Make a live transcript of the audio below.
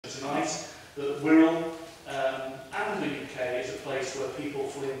tonight that Wirral and the UK is a place where people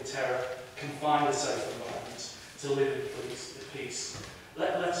fleeing terror can find a safe environment to live in peace.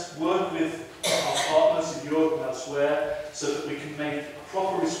 Let's work with our partners in Europe and elsewhere so that we can make a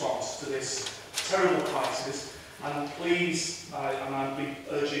proper response to this terrible crisis. And please, I'll be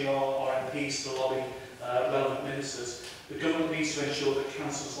urging our MPs to lobby relevant ministers. The government needs to ensure that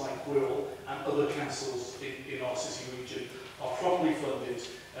councils like Wirral and other councils in our city region are properly funded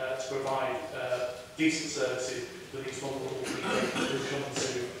to provide decent services for these vulnerable people who come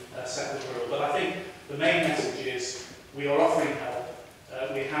to settle in Wirral. But I think the main message is we are offering help.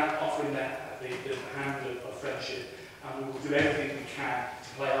 We are offering the hand of friendship, and we will do everything we can to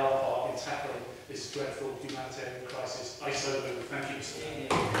play our part in tackling this dreadful humanitarian crisis. I so move. Thank you, Mr. Chairman.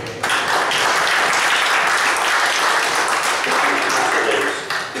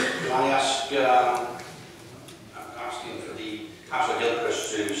 Can I ask, asking for the Councillor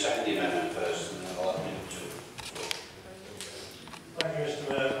Gilchrist to second the amendment first, and then I'll have to. Thank you, Mr.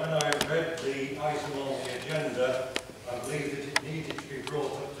 Mayor. When I read the item on the agenda, I believe that it needed to be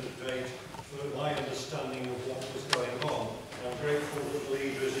brought up to date for my understanding of what was going on. I'm grateful that the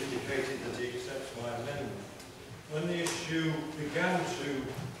leader has indicated that he accepts my amendment. When the issue began to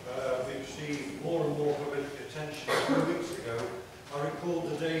receive more and more public attention a few weeks ago, I recalled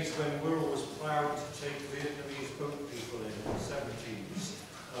the days when Wirral was proud to take Vietnamese boat people in the 70s.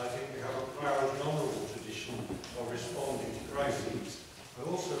 I think we have a proud and honourable tradition of responding to crises. I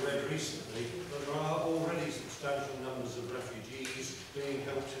also read recently that there are already substantial numbers of refugees being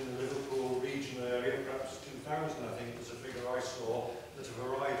helped in the Liverpool regional area. Perhaps 2,000, I think, was a figure I saw, that have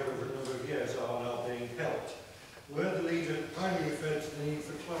arrived over a number of years are now being helped. Where the leader kindly referred to the need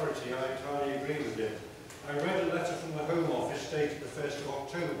for clarity, I entirely agree with him. I read a letter from the Home Office dated the 1st of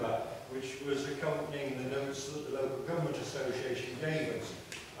October, which was accompanying the notes that the Local Government Association gave us.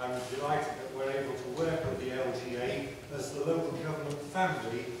 I'm delighted that we're able to work with the LGA as the local government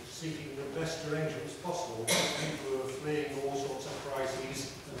family, seeking the best arrangements possible for people who are fleeing all sorts of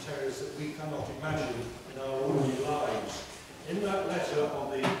crises and terrors that we cannot imagine in our ordinary lives. In that letter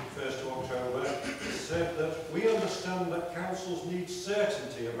on the 1st of October, it said that we understand that councils need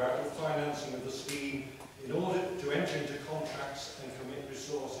certainty about the financing of the scheme in order to enter into contracts and commit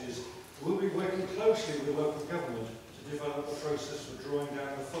resources. We'll be working closely with the local government to develop a process for drawing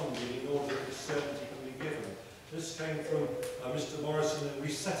down the funding in order that certainty can be given. This came from Mr. Morrison and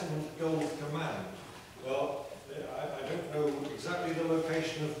Resettlement Gold Command. Well, I don't know exactly the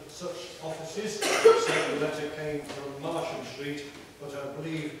location of such offices, except the letter came from Marsham Street, but I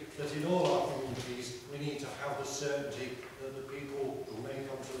believe that in all our communities we need to have the certainty that the people who may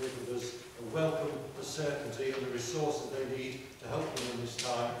come to live with us welcome the certainty and the resources they need to help them in this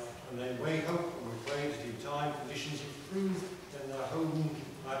time. And then we hope and we pray that in time conditions improve in their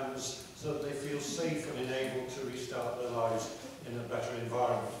homelands so that they feel safe and enabled to restart their lives in a better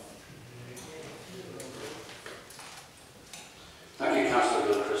environment. Thank you, Councillor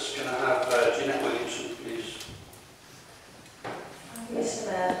Gilchrist. Can I have Jeanette Williamson, please? Thank you, Mr.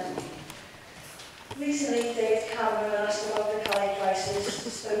 Mayor. Recently, David Cameron, when asked about the Calais crisis,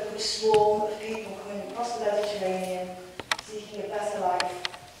 spoke of a swarm of people coming across the Mediterranean, seeking a better life,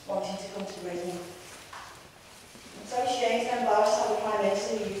 wanting to come to Britain. I'm so ashamed and embarrassed how the Prime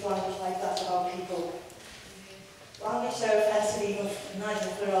Minister used language like that about people. Language so offensive even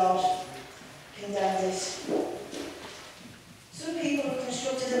Nigel Farage condemned it. Some people have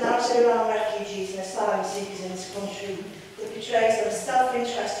constructed a narrative around refugees and asylum seekers in this country that portrays them as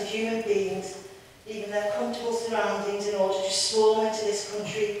self-interested human beings, leaving their comfortable surroundings in order to swarm into this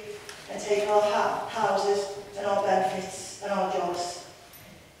country and take our houses and our benefits and our jobs.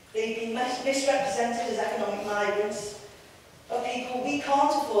 They've been misrepresented as economic migrants, of people we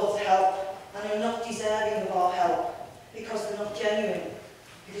can't afford to help and are not deserving of our help because they're not genuine,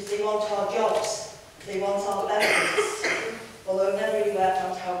 because they want our jobs, they want our benefits, although never really worked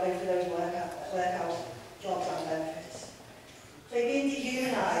out how to pay for those workout jobs and benefits. They've been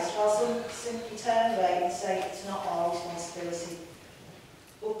dehumanised while some simply turn away and say it's not our responsibility.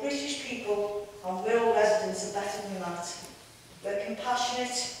 But British people and Wirral residents are better than that. We're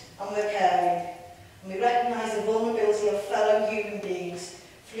compassionate and we're caring, and we recognise the vulnerability of fellow human beings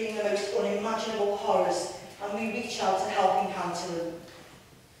fleeing the most unimaginable horrors, and we reach out to help encounter them.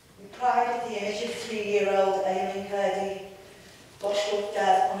 We pride at the image of 3-year-old Aylan Kurdi washed up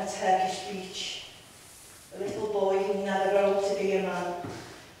dead on a Turkish beach, a little boy who never grew up to be a man.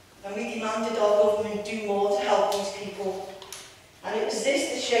 And we demanded our government do more to help these people. And it was this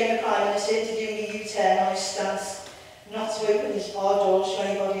that shamed the Prime Minister into doing a U-turn on his stance, not to open our doors to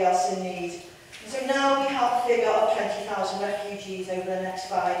anybody else in need. So now we have a figure of 20,000 refugees over the next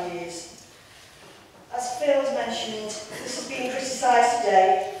 5 years. As Phil has mentioned, this has been criticised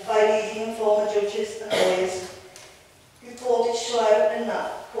today by leading and former judges and lawyers who called it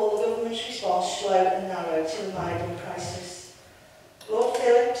called the government's response slow and narrow to the migrant crisis. Lord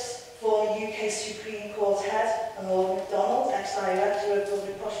Phillips, former UK Supreme Court head, and Lord MacDonald, ex-director of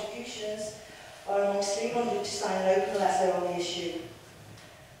public prosecutions, are amongst 300 to sign an open letter on the issue.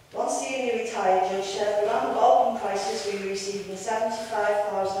 One senior retired judge said around the Balkan crisis we were receiving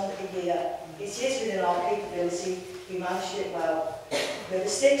 75,000 a year. It is within our capability, we managed it well. We're the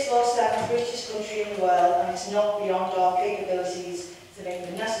 6th or 7th richest country in the world, and it's not beyond our capabilities to make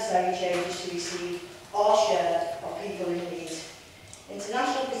the necessary changes to receive our share of people in need.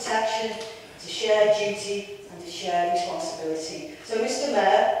 International protection is a shared duty and a shared responsibility. So, Mr.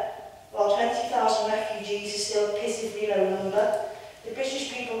 Mayor, while 20,000 refugees is still a pitifully low number, the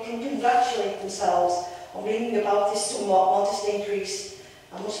British people can congratulate themselves on bringing about this somewhat modest increase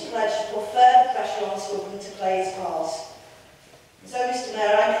and must pledge to put further pressure on this government to play its part. So, Mr.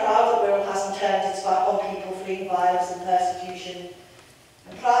 Mayor, I'm proud that Wirral hasn't turned its back on people fleeing violence and persecution.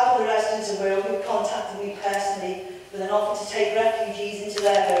 I'm proud of the residents of Wirral who contacted me personally with an offer to take refugees into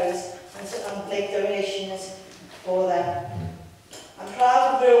their homes and make donations for them. I'm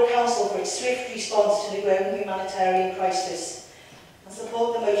proud of Wirral Council for its swift response to the growing humanitarian crisis and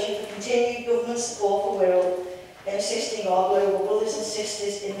support the motion for continued government support for Wirral in assisting our global brothers and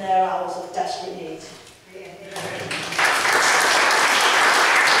sisters in their hours of desperate need.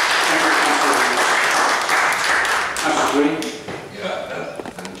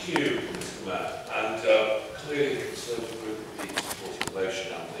 Thank you, Mr. Mayor. And clearly the Conservative Group will be supporting the motion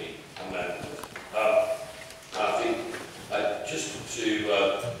and the amendment. I think just to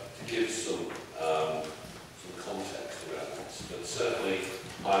give some context around this, but certainly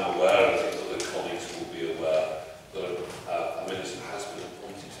I'm aware, and I think other colleagues will be aware, that a minister has been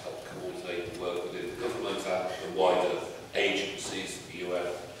appointed to help coordinate the work within the government and the wider agencies, the UN,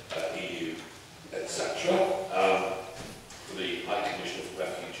 EU, etc. For the High Commissioner for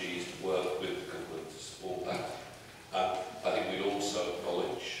Refugees to work with the government to support that. I think we'd also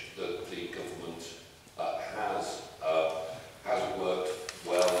acknowledge that the government has worked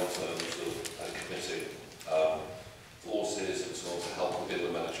well in terms of committing forces and so on to help within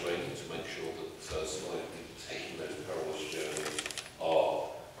the Mediterranean to make sure that some of the people taking those perilous journeys are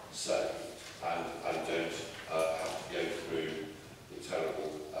safe and don't have to go through the terrible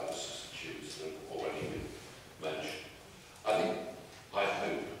vicissitudes that have already been mentioned. I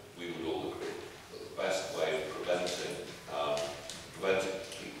hope we would all agree that the best way of preventing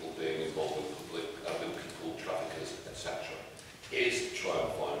people being involved with people traffickers, etc., is to try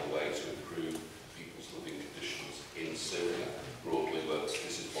and find a way to improve people's living conditions in Syria. Broadly works,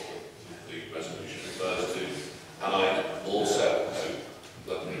 this is what the resolution refers to. And I also hope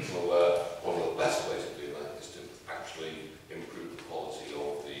that people are aware one of the best ways of doing that is to actually improve the quality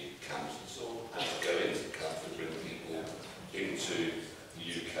of the camps and so on, and to go into the camps and bring people into the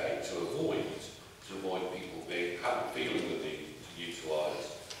UK to avoid people feeling the need to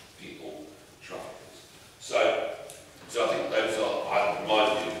utilise people traffickers. So I think those are, in my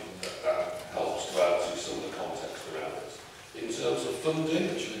view, that helps to add to some of the context around this. In terms of funding,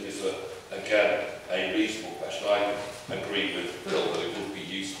 which I think is again a reasonable question, I agree with Phil that it would be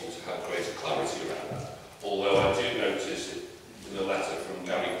useful to have greater clarity around that. Although I do notice in the letter from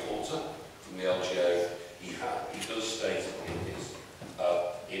Gary Porter from the LGA, he does state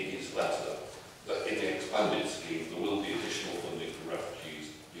in his letter that in the expanded scheme there will be additional funding for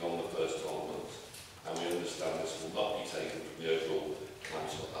refugees beyond the first 12 months, and we understand this will not be taken from the overall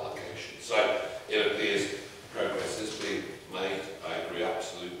council allocation. So it appears progress is being made. I agree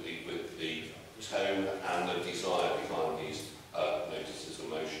absolutely with the tone and the desire behind these notices of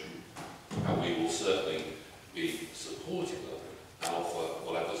motion, and we will certainly be supporting them and offer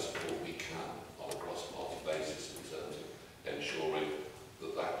whatever support we can on a cross-party basis in terms of ensuring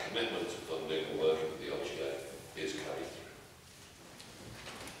that that commitment to funding and working with the LGA is carried through.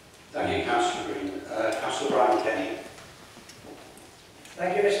 Thank you, Councillor Green. Councillor Brian Kenny.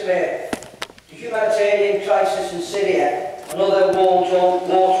 Thank you, Mr. Mayor. The humanitarian crisis in Syria and other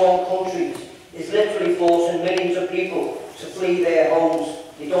war-torn countries is literally forcing millions of people to flee their homes.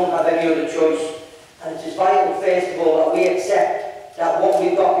 They don't have any other choice. And it is vital, first of all, that we accept that what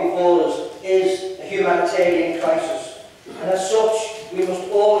we've got before us is a humanitarian crisis. And as such, we must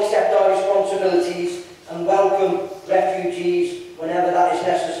all accept our responsibilities and welcome refugees whenever that is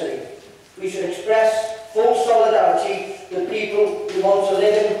necessary. We should express full solidarity with people who want to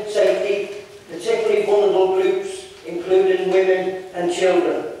live in safety, particularly vulnerable groups, including women and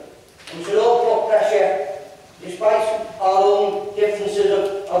children. We should all put pressure, despite our own differences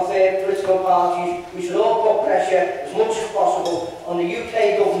of political parties, we should all put pressure as much as possible on the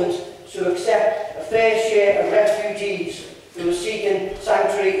UK government to accept a fair share of refugees who are seeking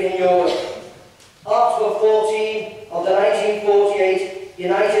sanctuary in Europe. Article 14 of the 1948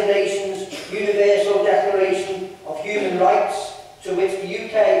 United Nations Universal Declaration of Human Rights, to which the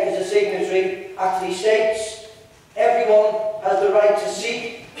UK is a signatory, actually states, everyone has the right to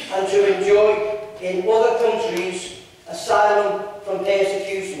seek and to enjoy in other countries asylum from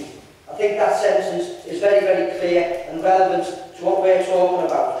persecution. I think that sentence is very, very clear and relevant to what we're talking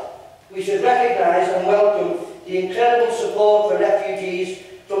about. We should recognise and welcome the incredible support for refugees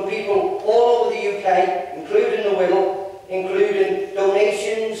from people all over the UK, including the Wirral, including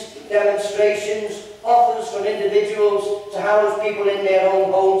donations, demonstrations, offers from individuals to house people in their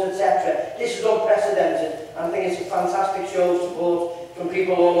own homes, etc. This is unprecedented, and I think it's a fantastic show of support from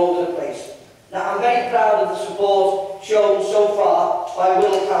people all over the place. Now, I'm very proud of the support shown so far by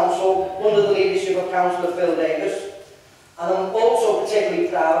Wirral Council under the leadership of Councillor Phil Davis. And I'm also particularly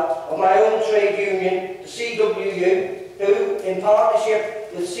proud of my own trade union, the CWU, who, in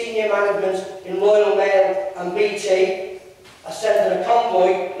partnership with senior management in Royal Mail and BT, are sending a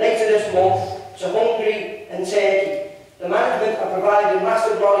convoy later this month to Hungary and Turkey. The management are providing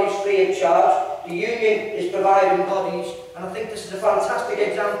massive lorries free of charge. The union is providing bodies, and I think this is a fantastic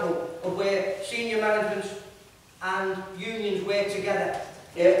example of where senior management and unions work together.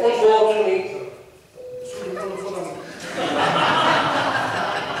 Unfortunately, somebody put the foot on me.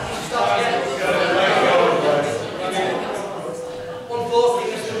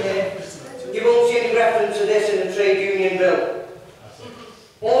 Unfortunately, Mr. Mayor, you won't see any reference to this in the trade union bill.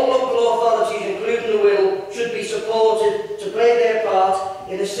 All local authorities, including the Wirral, should be supported to play their part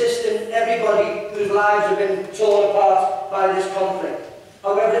in assisting everybody whose lives have been torn apart by this conflict.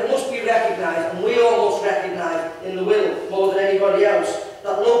 However, it must be recognised, and we all must recognise in the Wirral more than anybody else,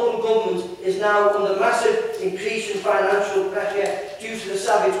 that local government is now under massive increase in financial pressure due to the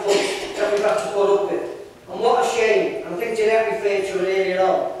savage cuts that we've had to put up with. And what a shame, and I think Jeanette referred to it earlier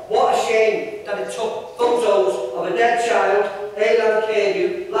on, what a shame that it took photos of a dead child, Aylan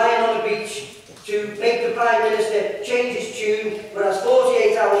Kurdu, lying on the beach to make the Prime Minister change his tune, whereas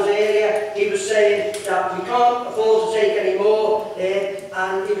 48 hours earlier he was saying that we can't afford to take any more,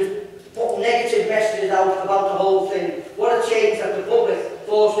 and he was putting negative messages out about the whole thing. What a change that the public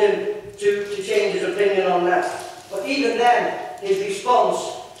forced him to change his opinion on that. But even then, his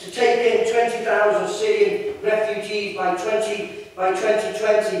response to take in 20,000 Syrian refugees by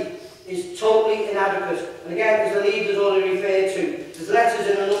 2020 is totally inadequate. And again, as the leaders already referred to, there's letters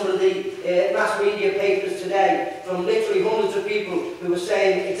in a number of the mass media papers today from literally hundreds of people who are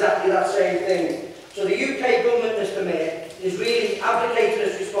saying exactly that same thing. So the UK government, Mr. Mayor, is really abdicating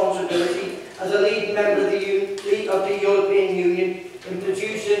its responsibility as a leading member of the European Union in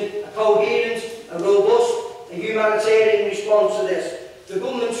producing a coherent, a robust, a humanitarian response to this. The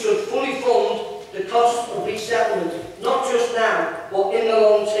government should fully fund the cost of resettlement, not just now, but in the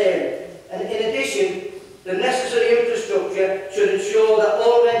long term. And in addition, the necessary infrastructure should ensure that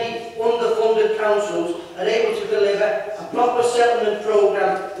already underfunded councils are able to deliver a proper settlement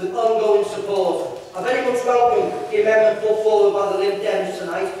programme with ongoing support. I very much welcome the amendment put forward by the Lib Dems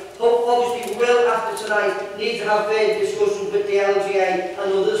tonight. Obviously, we will, after tonight, need to have further discussions with the LGA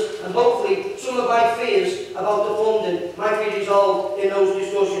and others, and hopefully some of my fears about the funding might be resolved in those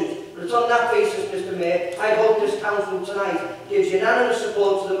discussions. But it's on that basis, Mr. Mayor, I hope this Council tonight gives unanimous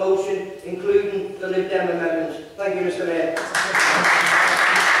support to the motion, including the Lib Dem amendment. Thank you, Mr. Mayor.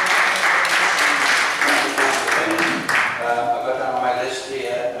 I've got down on my list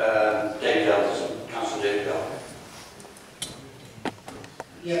here, David Elderson, Councillor David Elderson.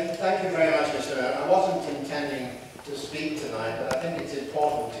 Yeah, thank you very much, Mr. Mayor. I wasn't intending to speak tonight, but I think it's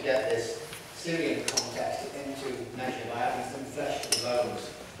important to get this Syrian context into measure by having some flesh to the bones.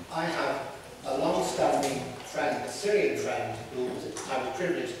 I have a long-standing friend, a Syrian friend, who I was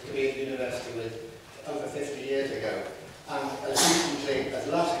privileged to be at university with over 50 years ago. And as recently as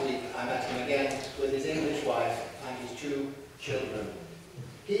last week, I met him again with his English wife and his 2 children.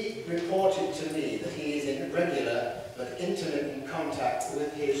 He reported to me that he is in regular but intermittent contact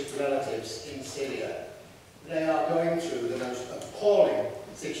with his relatives in Syria. They are going through the most appalling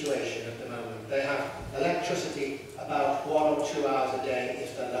situation at the moment. They have electricity about 1 or 2 hours a day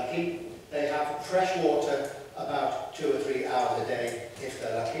if they're lucky. They have fresh water about 2 or 3 hours a day if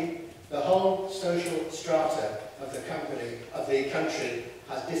they're lucky. The whole social strata of the country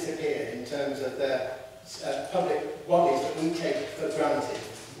has disappeared in terms of the public bodies that we take for granted.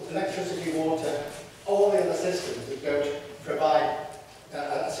 Electricity, water, all the other systems that go to provide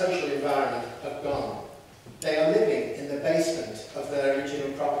social environment have gone. They are living in the basement of their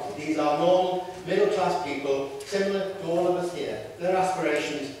original property. These are normal, middle-class people, similar to all of us here. Their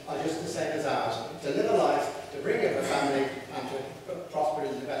aspirations are just the same as ours, to live a life, to bring up a family, and to prosper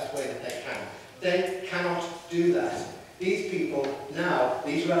in the best way that they can. They cannot do that. These people now,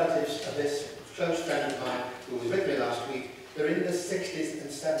 these relatives of this close friend of mine who was with me last week, they're in the 60s and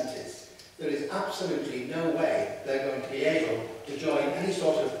 70s. There is absolutely no way they're going to be able to join any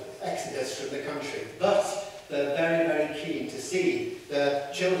sort of exodus from the country. But they're very, very keen to see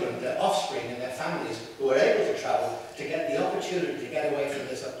their children, their offspring and their families who are able to travel to get the opportunity to get away from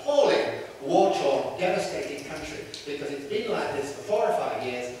this appalling, war-torn, devastating country. Because it's been like this for 4 or 5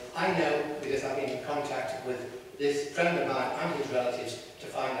 years. I know because I've been in contact with this friend of mine and his relatives to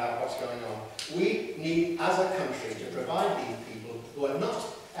find out what's going on. We need, as a country, to provide these people who are not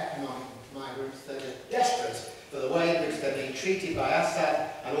economic migrants, that are desperate for the way in which they're being treated by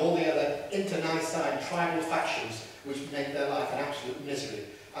Assad and all the other internecine tribal factions which make their life an absolute misery.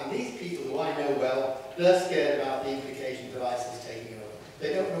 And these people who I know well, they're scared about the implications of ISIS taking over.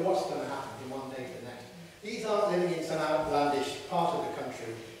 They don't know what's going to happen from one day to the next. These aren't living in some outlandish part of the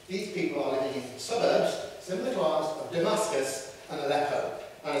country. These people are living in suburbs, similar to ours, of Damascus and Aleppo.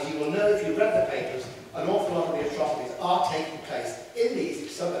 And as you will know if you've read the papers, an awful lot of the atrocities are taking place in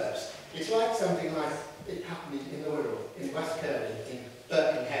these suburbs. It's like something like it happened in the Wirral, in West Kirby, in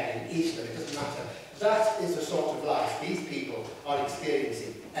Birkenhead, in Eastland, it doesn't matter. That is the sort of life these people are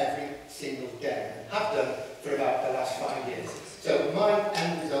experiencing every single day, and have done for about the last 5 years. So my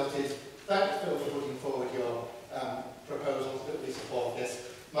end result is, thanks Phil for putting forward your proposals that we support this.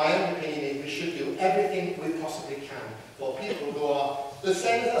 My own opinion is we should do everything we possibly can for people who are the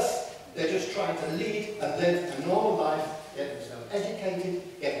same as us. They're just trying to lead and live a normal life, get themselves educated,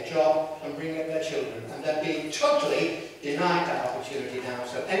 get a job and bring up their children. And they're being totally denied that opportunity now.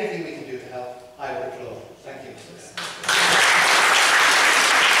 So anything we can do to help, I would applaud. Thank you, Mr. Mayor.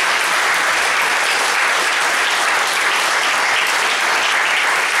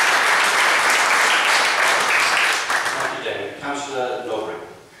 Councillor Norbury.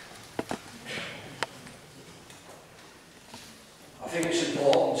 I think it's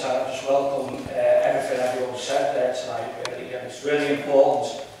important to just welcome everything everyone said there tonight, really, and it's really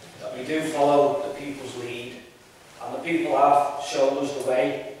important that we do follow the people's lead, and the people have shown us the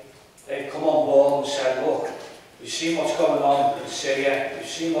way. They've come on board and said, look, we've seen what's going on in Syria, we've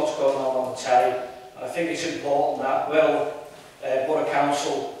seen what's going on the telly, and I think it's important that Wirral Borough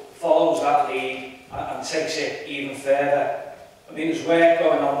Council follows that lead and takes it even further. I mean, there's work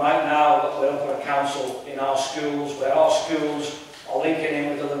going on right now at Wirral Borough Council in our schools, where our schools are linking in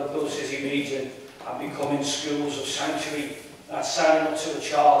with the Liverpool City region and becoming schools of sanctuary. That's signing up to a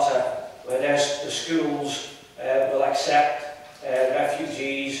charter where the schools will accept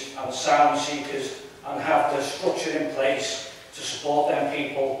refugees and asylum seekers and have the structure in place to support them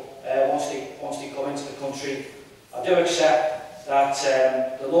people once they come into the country. I do accept that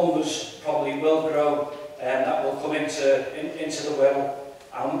the numbers probably will grow that will come into the Wirral,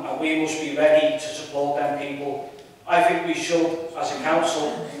 and we must be ready to support them people. I think we should, as a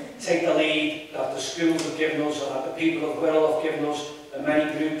council, take the lead that the schools have given us and that the people of Wirral have given us, the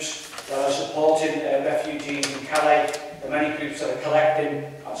many groups that are supporting refugees in Calais, the many groups that are collecting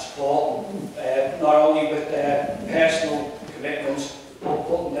and supporting, not only with their personal commitments, but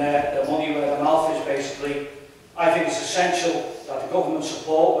putting their money where their mouth is, basically. I think it's essential that the government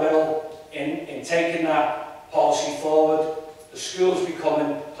support Wirral in taking that policy forward. The schools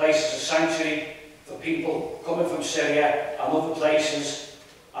becoming places of sanctuary for people coming from Syria and other places.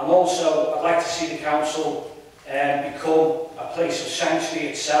 And also, I'd like to see the council become a place of sanctuary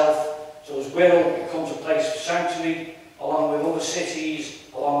itself. So as Wirral becomes a place of sanctuary, along with other cities,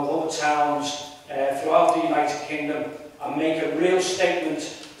 along with other towns throughout the United Kingdom, and make a real statement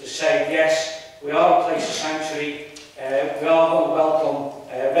to say, yes, we are a place of sanctuary, we are going to welcome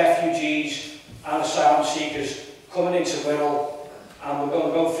refugees and asylum seekers coming into Wirral, and we're going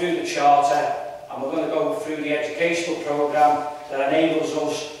to go through the charter, and we're going to go through the educational programme that enables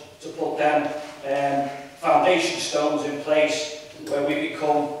us to put them foundation stones in place where we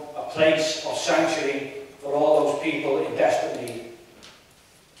become a place of sanctuary for all those people in desperate need.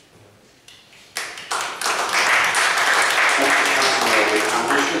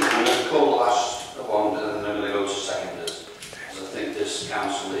 I'm going to call the last one and then I'm going to go to seconders, because I think this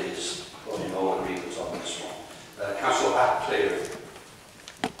council is putting all agreements on this one. Councillor Cleary.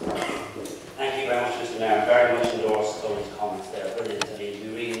 Thank you very much, Mr. Mayor. I very much endorse Tony's comments there. Brilliant. I mean, we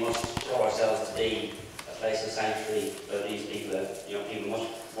really must show ourselves to be a place of sanctuary for these people. People much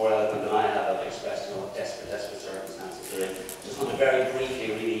more eloquent than I have expressed, desperate circumstances they're in. Just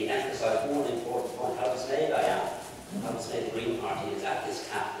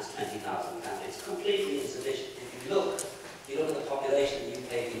cap is 20,000 cap. It's completely insufficient. If you look at the population of the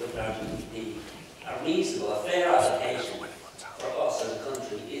UK, if you look at our GDP, a reasonable, a fair allocation for us as a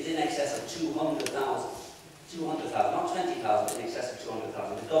country is in excess of 200,000. 200,000, not 20,000, in excess of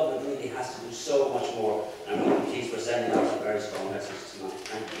 200,000. The government really has to do so much more, and I'm really pleased we're sending out a very strong message tonight.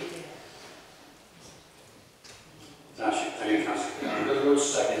 Thank you. Thank you, Councillor. I'm going to go to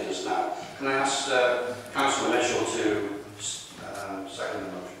seconders now. Can I ask Councillor Mitchell to second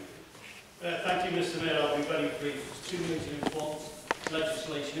the motion? Thank you, Mr. Mayor. I'll be very brief. There's 2 major important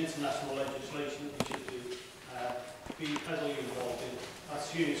legislation, international legislation, that we should be heavily involved in. That's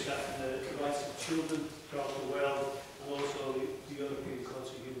UNICEF and the rights of children throughout the world, and also the European Court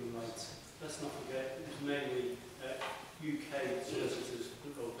of Human Rights. Let's not forget, it was mainly UK solicitors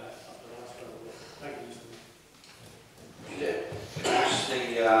who wrote that after the last round. Thank you, Mr. Mayor. You did. Can I ask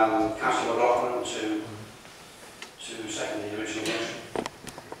the Councillor McLaughlin to second the original motion?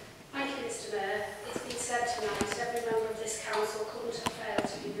 Thank you, Mr. Mayor. It's been said tonight, every member of this council couldn't have failed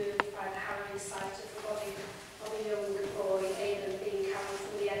to be moved by the harrowing sight of the body of a young boy, Aidan, being carried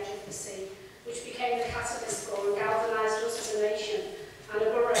from the edge of the sea, which became the catalyst for and galvanised us as a nation and a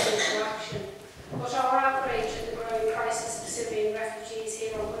borough into action. But our outrage at the growing crisis of Syrian refugees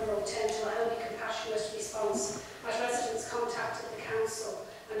here on Wirral turned to a wholly compassionate response as residents contacted the council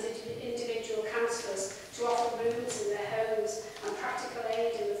and individual councillors to offer rooms in their homes and practical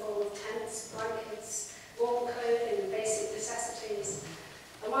aid in the form of tents, blankets, warm clothing and basic necessities.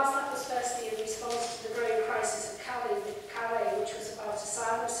 And whilst that was firstly in response to the growing crisis of Calais, which was about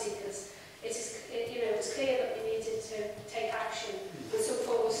asylum seekers, it was clear that we needed to take action and some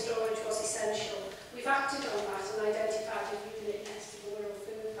form of storage was essential. We've acted on that and identified a unit next to the Wirral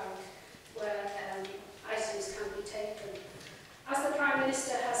Food Bank where items can be taken. As the Prime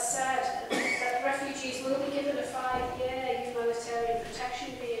Minister has said, that refugees will be given a 5-year humanitarian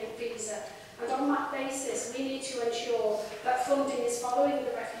protection visa, and on that basis we need to ensure that funding is following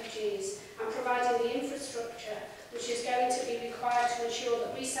the refugees and providing the infrastructure which is going to be required to ensure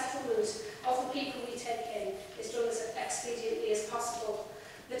that resettlement of the people we take in is done as expediently as possible.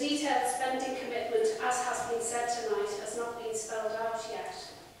 The detailed spending commitment, as has been said tonight, has not been spelled out yet.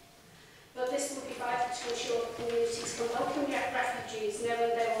 But this will be vital to ensure that communities can welcome refugees,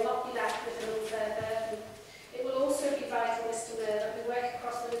 knowing they will not be left with an unfair burden. It will also be vital, Mr. Mayor, that we work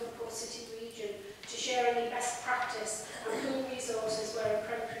across the Liverpool City region to share any best practice and pool resources where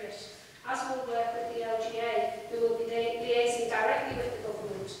appropriate. As we'll work with the LGA, we will be liaising directly with the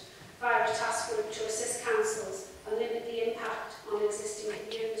government via a task group to assist councils and limit the impact on existing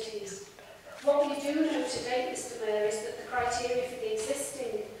communities. What we do know to date, Mr. Mayor, is that the criteria for the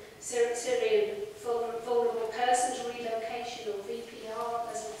existing Syrian vulnerable persons